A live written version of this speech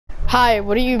Hi,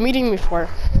 what are you meeting me for?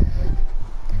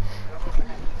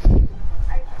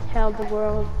 Tell the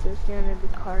world there's gonna be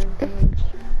carnage.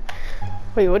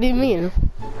 Wait, what do you mean?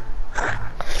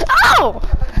 Ow!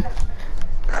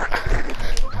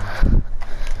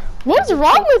 What's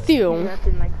wrong with you?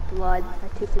 Nothing like blood.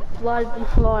 I tasted blood on the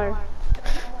floor.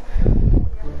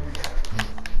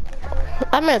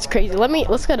 That man's crazy.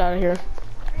 Let's get out of here.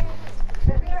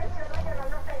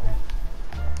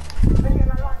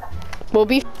 We'll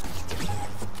be.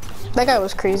 That guy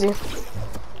was crazy.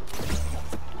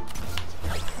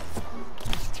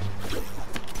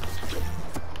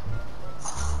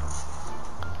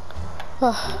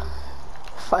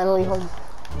 Finally home.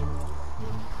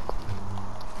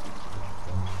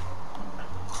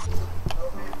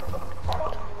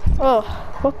 Oh,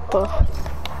 what the?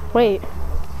 Wait.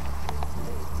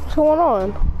 What's going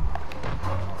on?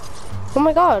 Oh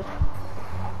my god.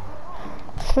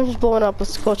 I'm just blowing up.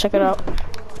 Let's go check it out.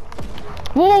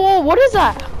 Whoa, whoa, whoa, what is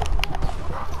that?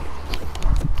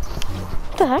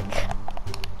 What the heck?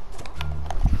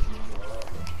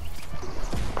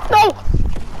 No!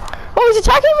 Oh, he's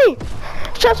attacking me!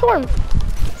 Transform!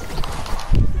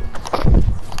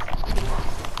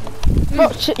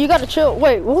 Bro, you gotta chill.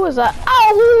 Wait, what was that?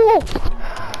 Ow!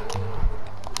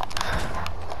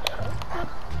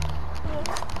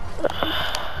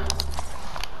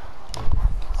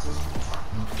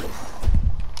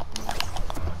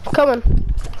 Coming.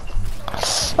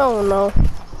 Oh no.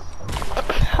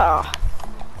 Ah.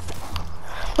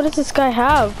 What does this guy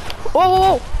have? Whoa, whoa,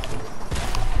 whoa!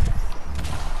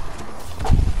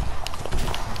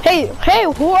 Hey,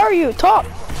 who are you? Talk!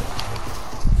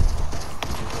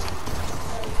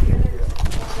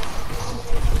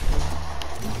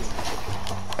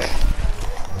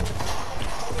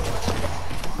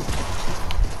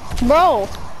 Bro!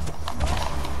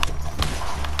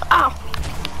 Ow!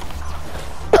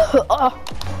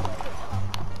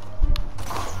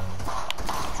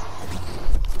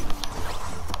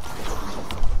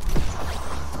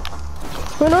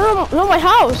 No, my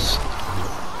house!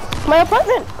 My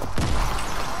apartment!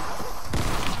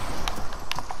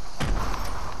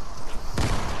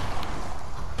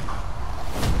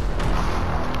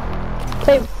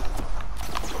 Hey.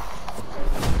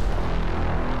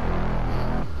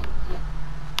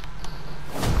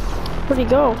 Where'd he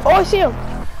go? Oh, I see him!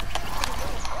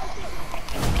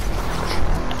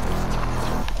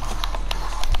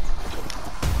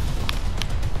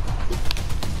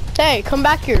 Hey, come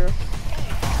back here.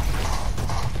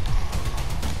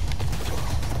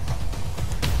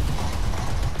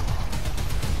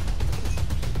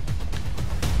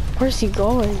 Where's he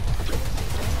going?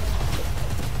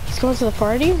 He's going to the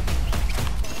party?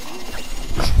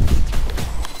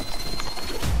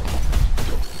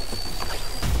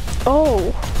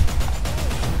 Oh.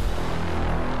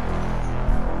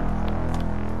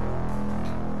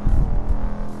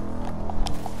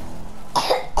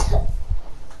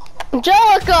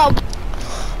 Angelica!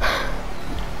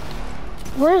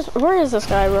 Where is this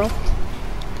guy, bro?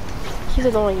 He's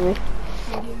annoying me.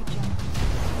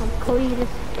 Completed.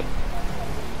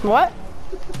 What?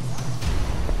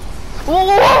 Whoa,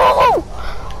 whoa, whoa, whoa!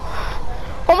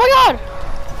 Oh my god!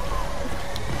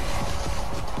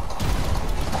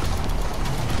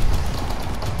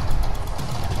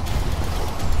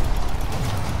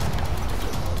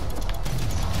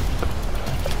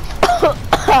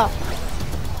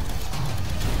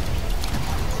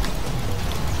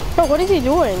 Bro, what is he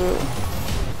doing?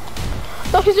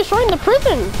 No, he's destroying the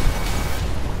prison!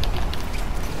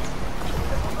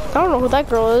 I don't know who that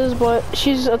girl is, but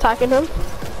she's attacking him.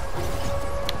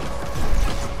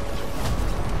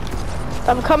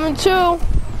 I'm coming too.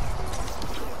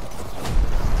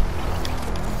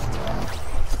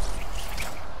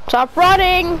 Stop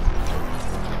running.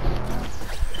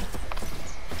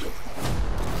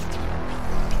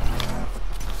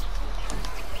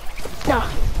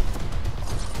 Ah.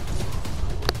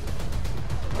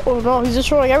 Oh no, he's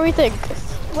destroying everything.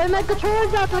 Wait, my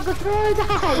controller's out, my controller's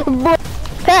out!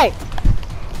 Hey!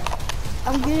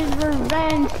 I'm getting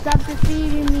revenge, stop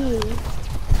defeating me.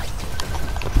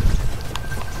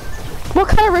 What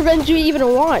kind of revenge do you even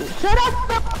want? Shut up!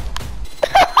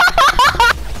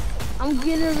 I'm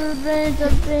getting revenge,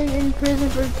 I've been in prison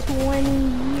for 20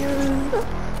 years.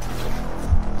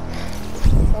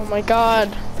 Oh my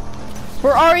god.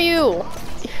 Where are you?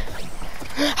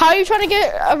 How are you trying to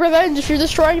get a revenge if you're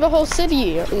destroying the whole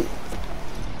city?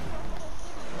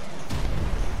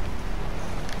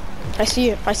 I see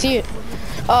it, I see it.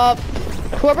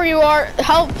 Whoever you are,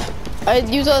 help!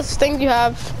 Use those things you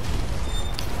have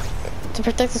to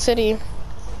protect the city.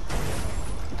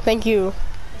 Thank you.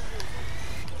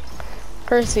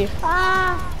 Where is he?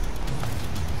 Ah!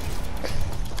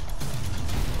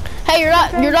 Hey, you're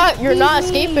not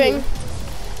escaping.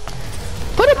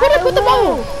 Put the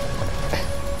ball.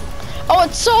 Oh,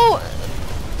 it's so.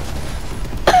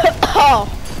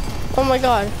 Oh my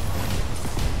god.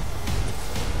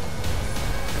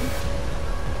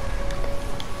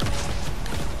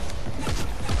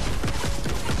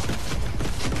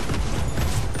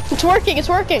 It's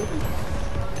working.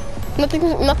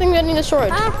 Nothing getting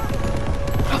destroyed. Ah.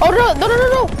 Oh no.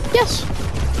 Yes.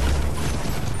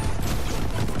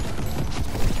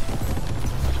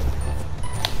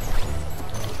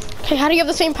 Hey, how do you have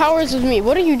the same powers as me?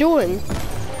 What are you doing?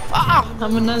 Ah!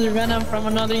 I'm another Venom from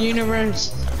another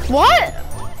universe. What?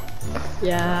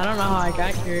 Yeah, I don't know how I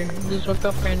got here. Just woke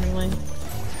up randomly.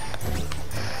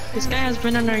 This guy has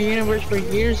been in our universe for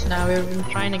years now. We've been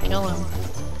trying to kill him.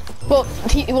 Well,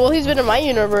 he's been in my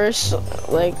universe,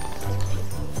 like,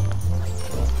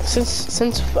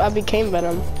 since I became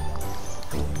Venom.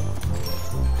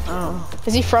 Oh.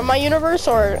 Is he from my universe,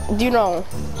 or do you know?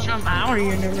 It's from our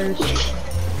universe.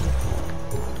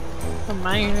 From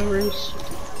my universe.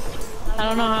 I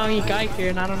don't know how he got here,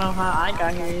 and I don't know how I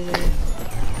got here either.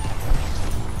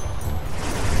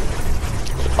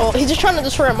 Oh, he's just trying to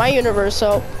destroy my universe,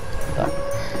 so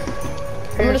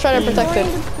I'm gonna try to protect it.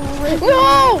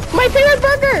 No! My favorite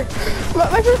burger!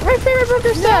 My favorite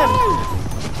burger's dead!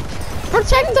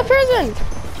 Protect the prison!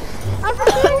 I'm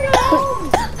protecting your home!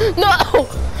 No!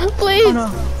 Please! Oh, no.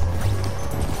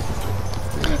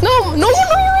 No! No!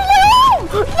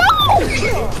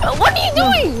 No! What are you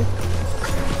doing?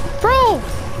 Bro!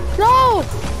 No!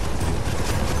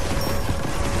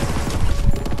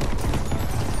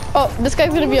 Oh, this guy's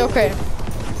gonna be okay.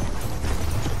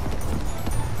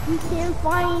 You can't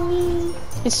find me.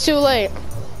 It's too late.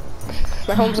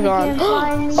 My home's gone. Can't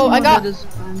find me. Oh, I got. This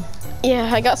one. Yeah,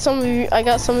 I got some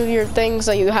of your things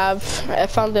that you have. I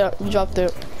found it. You dropped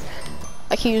it.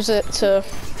 I can use it to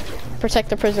protect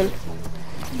the prison.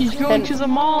 He's going to the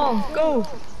mall. Go.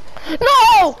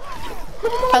 No!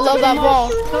 I love that ball.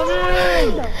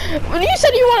 When you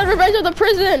said you wanted revenge of the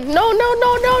prison. No!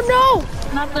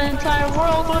 Not the entire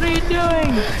world. What are you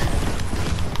doing?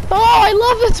 Oh, I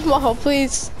love this ball.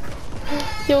 Please.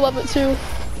 You'll love it too.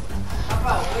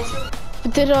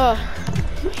 Did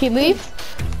he leave?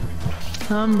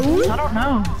 I don't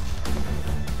know.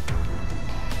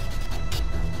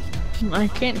 I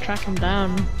can't track him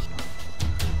down.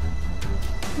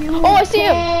 Oh, I see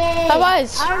him. Have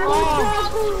eyes.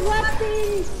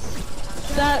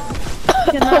 That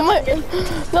Oh my!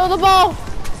 No, the ball.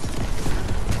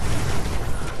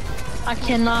 I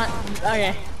cannot.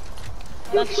 Okay.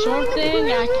 That sword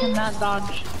thing I cannot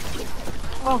dodge.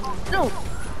 Oh no!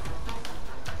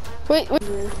 Wait.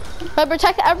 I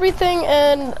protect everything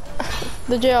in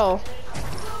the jail.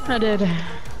 I did.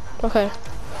 Okay.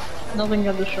 Nothing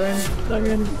got destroyed. So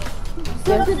good.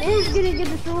 Something is gonna get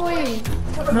destroyed.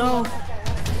 No.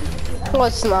 Well,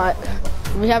 it's not.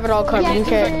 We have it all covered. Yeah, You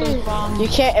can't. Those bombs. You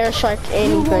can't airstrike You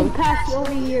anything. won't pass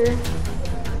over here.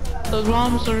 Those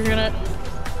bombs are gonna.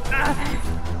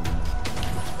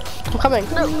 I'm coming.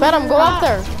 Venom, go out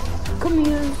there. Come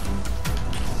here.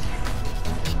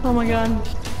 Oh my god.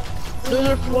 Those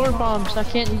are floor bombs. I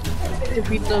can't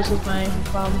defeat those with my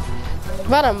bomb.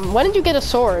 Venom, when did you get a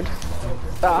sword?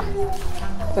 Ah,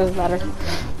 doesn't matter.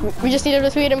 We just need to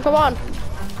defeat him. Come on.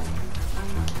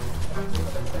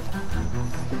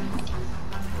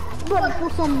 Ready for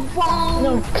some bombs.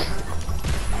 No.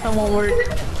 That won't work.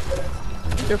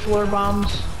 Your floor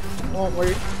bombs won't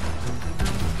work.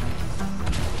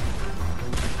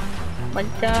 My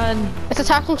god. It's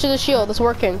attaching to the shield. It's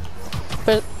working,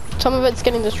 but some of it's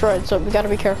getting destroyed. So we gotta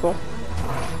be careful.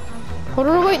 Hold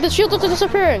on, wait. The shield is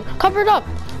disappearing. Cover it up.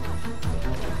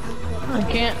 I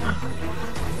can't.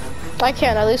 I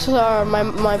can. At least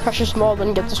my precious ball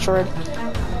didn't get destroyed.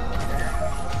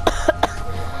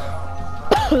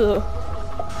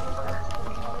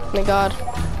 My god.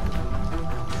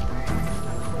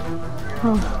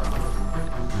 Oh.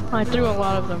 I threw a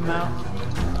lot of them out.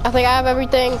 I think I have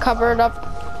everything covered up.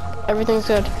 Everything's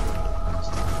good.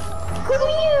 Come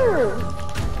here.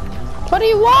 What do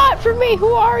you want from me?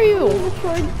 Who are you?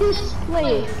 Destroy this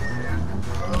place.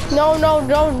 No.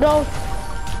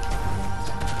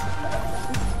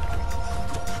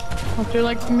 I threw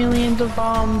like millions of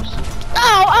bombs.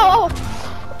 Ow!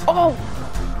 Oh!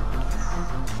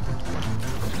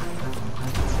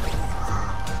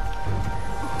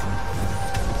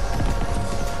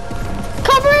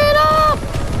 Cover it up!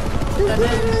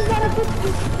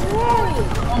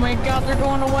 Oh my god, they're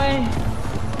going away.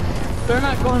 They're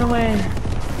not going away.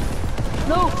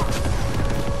 No.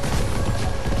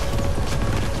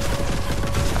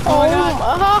 Oh my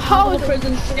god. how Half of is the it?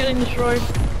 prison's getting destroyed.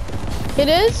 It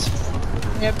is?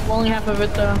 Yep, only half of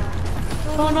it though.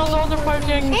 Oh no, the other part's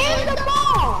getting And destroyed. the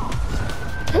ball!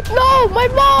 No, my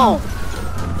ball!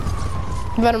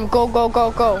 Venom, go, go,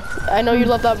 go, go. I know you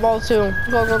love that ball too.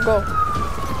 Go, go, go.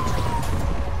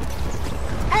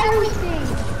 Everything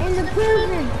in the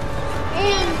prison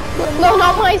and No,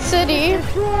 not my city.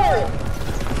 destroyed.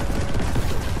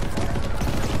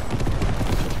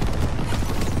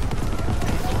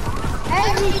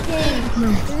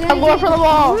 Everything. I'm going for the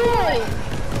ball. Destroyed.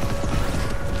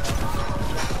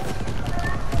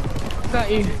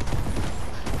 Got you.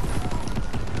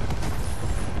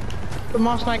 The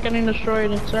mall's not getting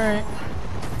destroyed, it's alright.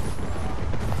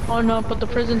 Oh no, but the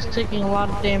prison's taking a lot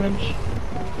of damage.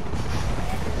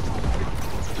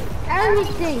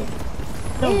 Everything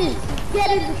is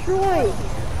getting destroyed.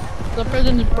 The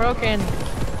prison's broken.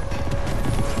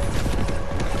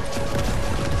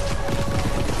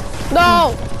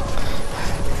 No!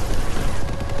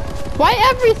 Why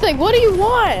everything? What do you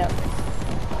want?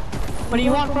 What do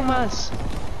you want from us?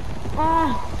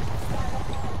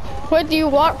 What do you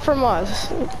want from us?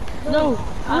 No.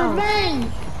 Revenge.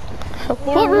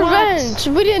 What revenge?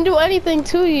 We didn't do anything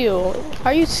to you.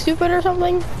 Are you stupid or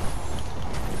something?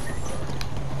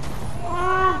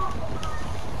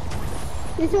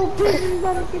 This whole prison's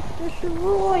about to get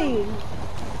destroyed.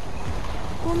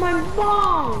 For my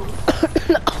bomb.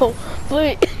 No,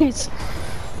 please.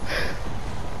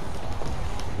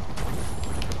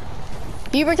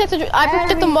 You protect the, I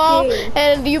protect the mall, Everything.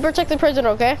 and you protect the prisoner,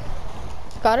 okay?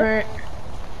 Got it? Alright.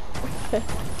 Okay.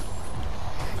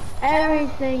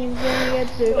 Everything is gonna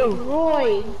get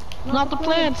destroyed. Not the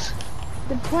plants.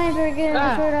 The plants are getting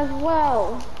destroyed as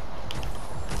well.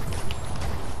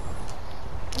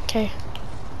 Okay.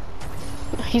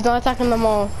 He's not attacking the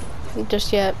mall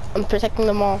just yet. I'm protecting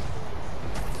the mall.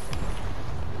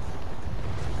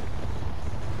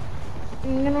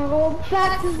 I'm gonna go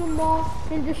back to the mall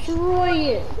and destroy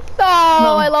it. No,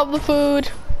 No. I love the food.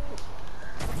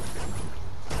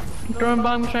 Throwing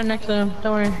bombs right next to him.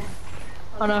 Don't worry.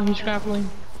 Oh no, he's grappling.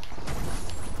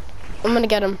 I'm gonna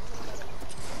get him.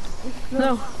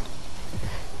 No.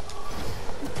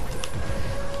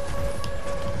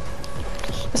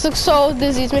 This looks so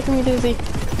dizzy. It's making me dizzy.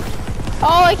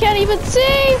 Oh, I can't even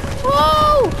see.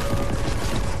 Oh!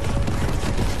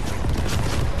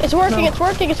 It's working. No. It's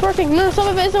working. It's working. No, some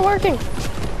of it isn't working.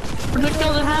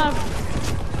 Projectiles in half.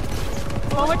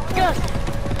 Oh my god.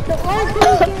 The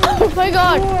arcade is Oh my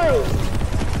god.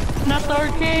 destroyed. Not the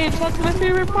arcades. That's my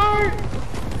favorite part.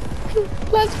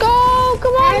 Let's go.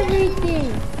 Come on.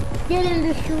 Everything getting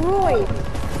destroyed.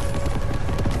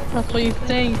 That's what you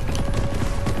think.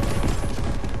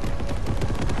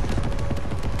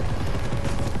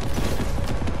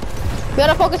 We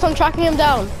gotta focus on tracking him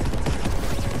down.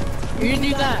 You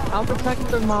do that. I'll protect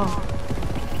the mall.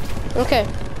 Okay.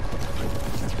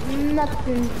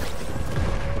 Nothing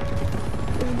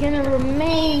is gonna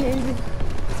remain in this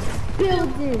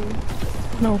building.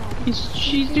 No.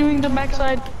 She's doing the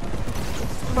backside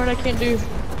part I can't do.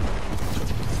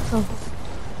 Oh.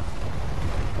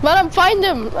 Let him find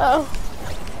him.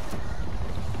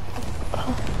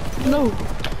 No.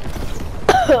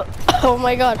 Oh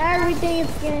my god. Everything is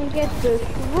gonna get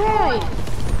destroyed.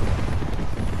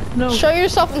 No. Show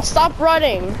yourself and stop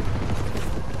running.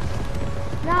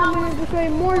 Now I'm gonna destroy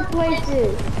more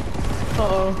places.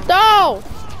 Uh-oh. No!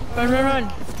 Run, run,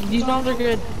 run. These bombs are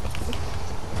good.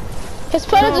 His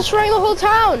plan No. is destroying the whole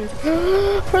town.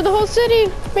 For the whole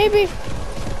city, maybe.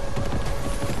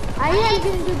 I am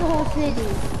gonna do the whole city.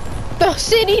 The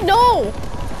city, no!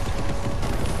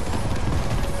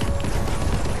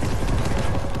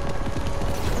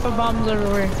 Put bombs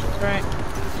everywhere. That's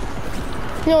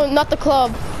right. No, not the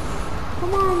club.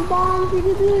 Come on, bombs, you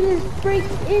can do this. Break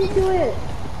into it.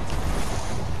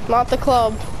 Not the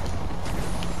club.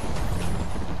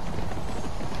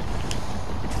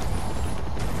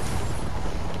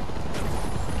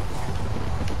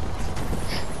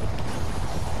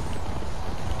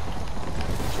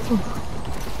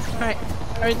 Alright.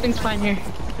 Everything's fine here.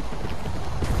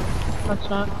 No, it's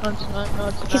not. No, it's not. No,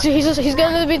 it's not. He's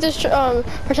gonna be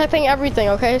protecting everything,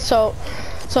 okay? So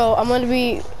I'm gonna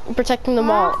be protecting the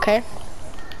mall, okay?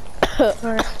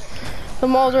 Alright. The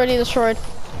mall's already destroyed.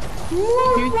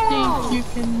 More You bombs.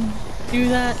 think you can do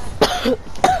that?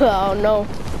 Oh no.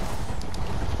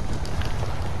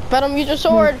 Venom, use your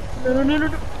sword. No, no, no, no,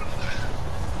 no.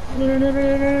 No, no, no,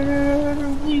 no, no, no, no,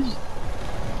 no, please.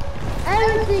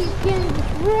 Everything's getting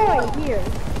destroyed here.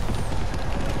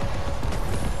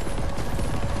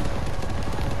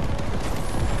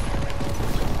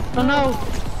 Oh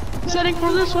no. Setting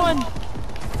for this one.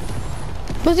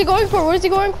 What's he going for? What is he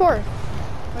going for?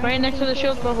 Right next to the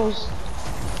shield bubbles.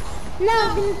 No,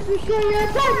 I'm gonna destroy your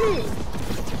apartment.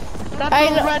 That's I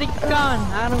know. already gone.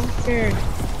 I don't care.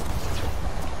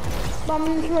 But I'm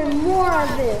gonna destroy more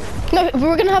of it. No,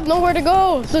 we're gonna have nowhere to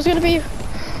go. So there's gonna be a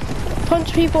bunch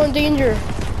of people in danger.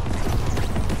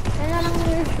 And I'm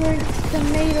gonna destroy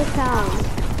Tomato Town.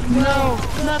 No,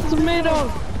 not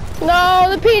tomatoes. No,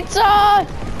 the pizza!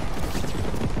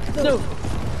 No,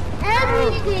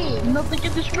 Everything. nothing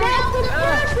can destroy That's the it.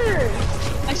 pressure.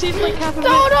 I see like half of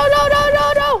No, it. no, no, no,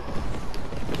 no, no!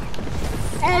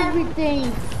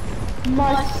 Everything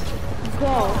must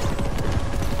go.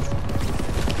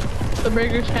 The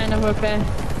burger's kind of okay.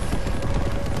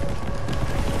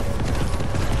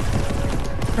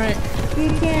 Right. You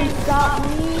can't stop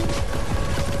me.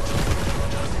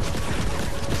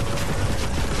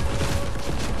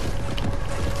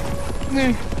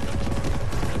 Mm.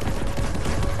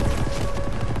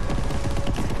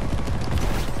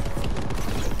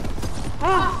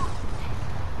 Ah,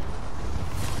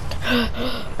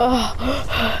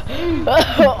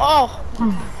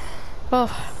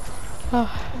 Oh,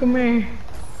 Come here.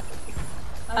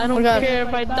 I don't God. care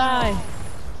if I die.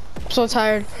 I'm so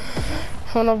tired.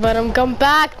 Oh no, Venom, come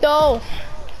back, no!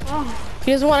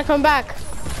 He doesn't want to come back.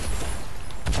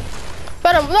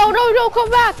 Venom, no, no, no, come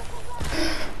back!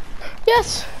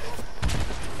 Yes!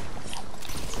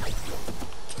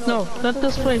 No, not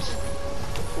this place.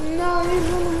 no, he's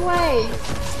running away.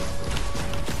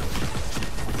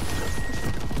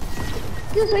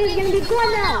 This way is gonna be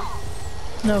gone now.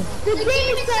 No, The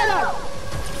game is set up.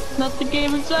 not the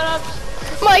gaming setup.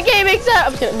 My gaming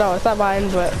setup! No, it's not mine,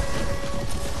 but...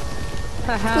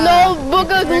 Haha. No, I Booga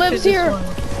protected lives this here. one.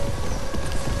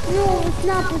 No, it's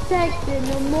not protected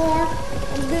no more.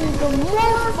 I'm gonna go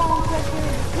more bombs that can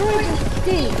destroy this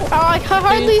thing. Oh, I can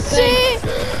hardly Same thing.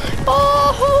 see!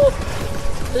 Oh!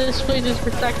 This place is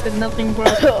protected, nothing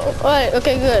broke. Alright,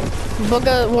 okay, good.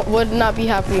 Booga would not be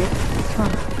happy.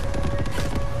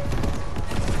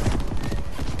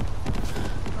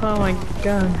 Oh my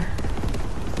god.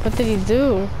 What did he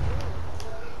do?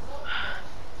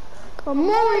 But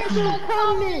more is still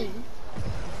coming.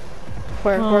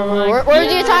 Where Oh my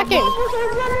is he God. attacking? Bombs are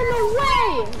running away.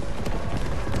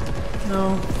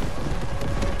 No.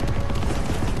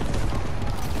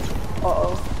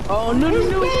 Uh-oh. Oh no no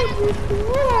This no! game is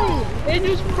destroyed. It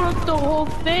just broke the whole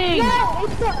thing. No,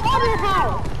 it's the other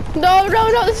house. No, no,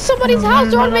 no, this is somebody's No, house, no,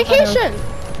 they're no, on no, no. vacation!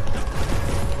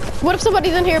 What if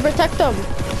somebody's in here? Protect them.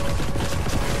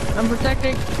 I'm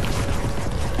protecting.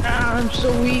 Ah, I'm so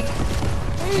weak.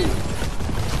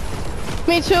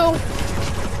 Me too.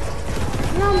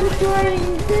 Now I'm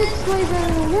destroying this place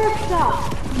in the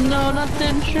workshop. No, not the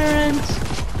insurance.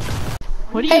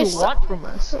 What do Hey, you want from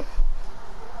us?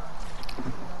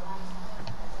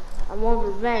 I want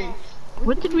revenge.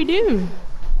 What did we do?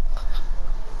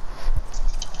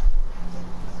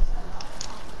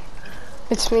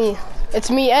 It's me. It's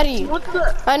me, Eddie. What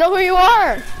the? I know who you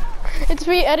are. It's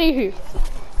me, Eddie.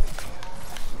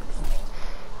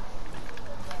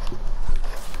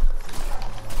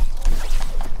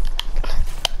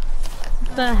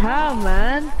 What the hell,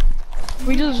 man?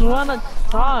 We just want to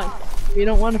talk. We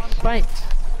don't want to fight.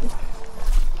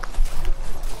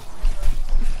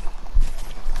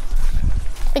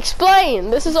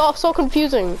 Explain. This is all so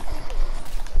confusing.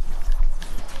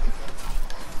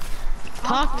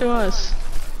 Talk to us.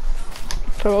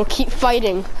 We'll keep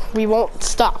fighting. We won't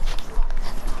stop.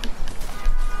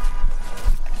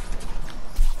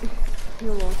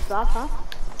 You won't stop, huh?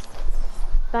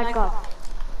 Back up.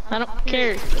 I don't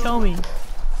care. Kill me.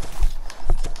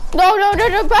 No, no, no,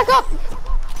 no, back up!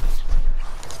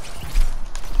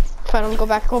 If I don't go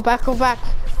back, go back, go back.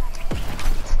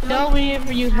 Tell me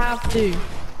if you have to.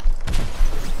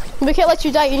 We can't let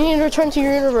you die. You need to return to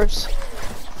your universe.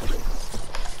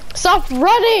 Stop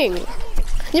running!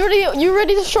 You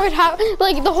already destroyed half,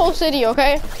 like the whole city,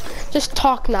 okay? Just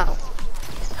talk now.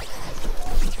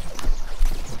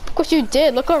 Look what you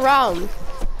did. Look around.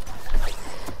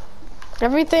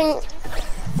 Everything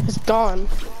is gone.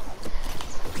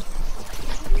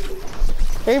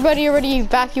 Everybody already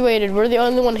evacuated. We're the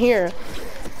only one here.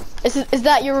 Is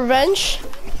that your revenge?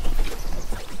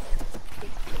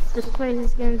 This place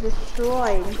is getting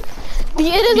destroyed. It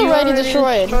is You already already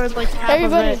destroyed. like half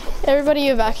of it. Everybody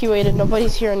evacuated.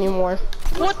 Nobody's here anymore.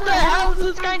 What the hell is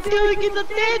this guy doing in the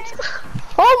ditch?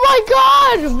 Oh my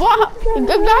God! What?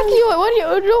 Evacuate! What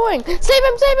are you doing? Save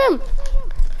him! Save him!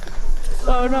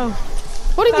 Oh no.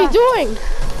 What is he doing?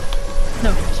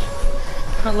 No.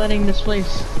 Not letting this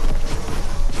place.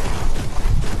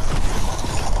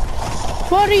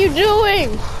 What are you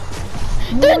doing?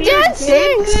 They're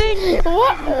dancing!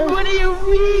 What? What do you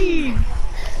mean?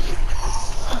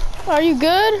 Are you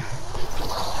good?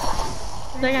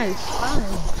 That guy's fine.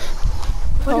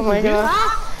 Oh my god.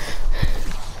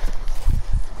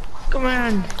 Come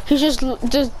on. He's just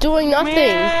doing nothing.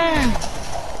 Man.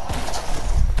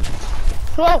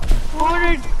 Whoa.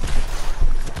 Cornered.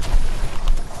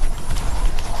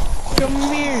 Come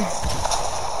here.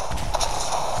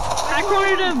 I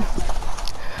cornered him.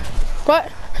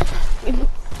 What?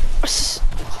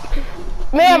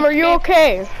 Ma'am, are you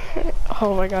okay?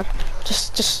 Oh my god.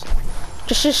 Just.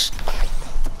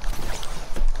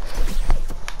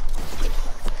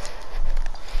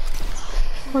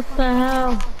 What the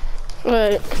hell?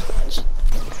 Wait.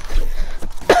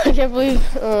 I can't believe.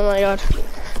 Oh my god.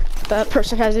 That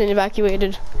person has been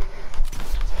evacuated.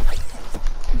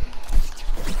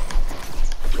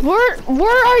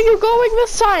 Where are you going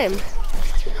this time?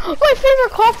 My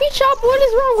favorite coffee shop? What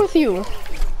is wrong with you?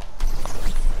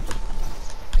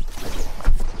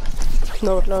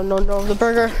 No, the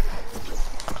burger.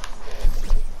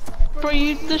 Bro,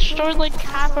 you destroyed like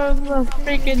half of the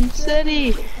freaking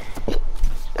city.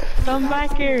 Come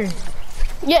back here.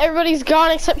 Yeah, everybody's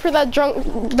gone except for that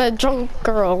drunk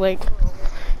girl, like.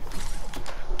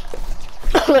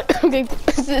 Okay,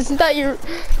 isn't that your...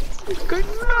 Good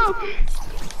enough.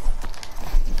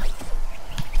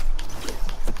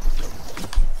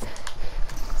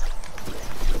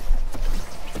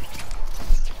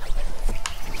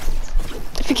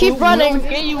 If you keep running... We'll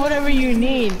get you whatever you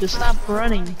need to stop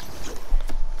running.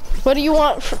 What do you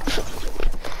want?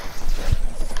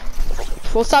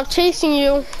 We'll stop chasing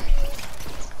you.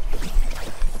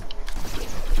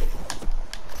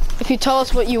 If you tell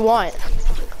us what you want.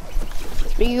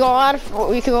 We can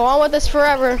go on with this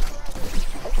forever.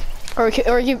 Or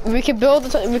we could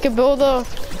build a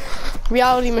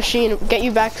reality machine, get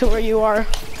you back to where you are.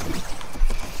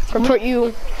 Or put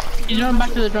you... You're going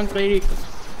back to the drunk lady.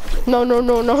 No.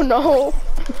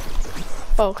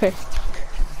 Oh, okay.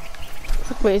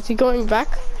 Wait, is he going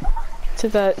back to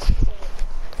that?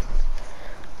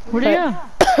 Where'd he go?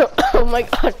 Oh my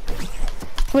god.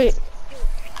 Wait.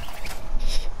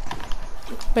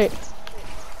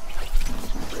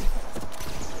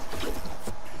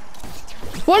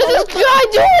 What is this guy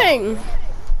doing?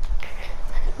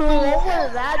 What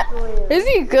was that doing? Is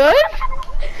he good?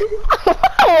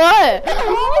 What?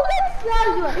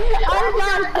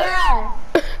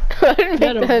 I didn't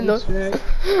make that noise.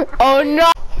 Oh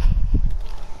no!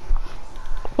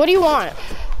 What do you want?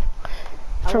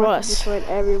 For us? Destroy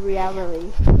every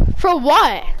reality. For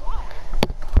what?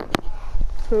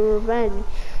 For revenge.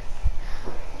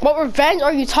 What revenge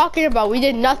are you talking about? We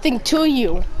did nothing to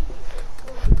you.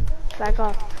 Back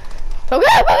off.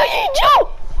 Okay, Joe!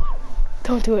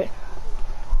 Don't do it.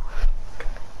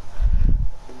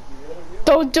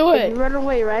 Don't do If it. you run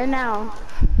away right now,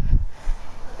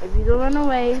 if you don't run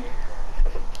away,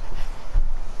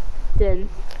 then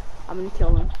I'm gonna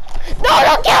kill him. No,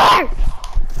 don't kill her!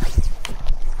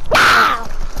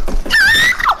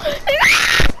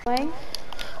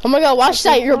 Oh my god, watch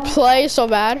that. Your play so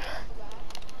bad.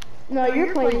 No,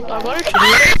 you're playing.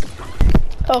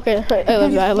 Okay,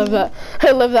 I love that.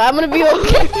 I'm gonna be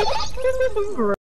okay.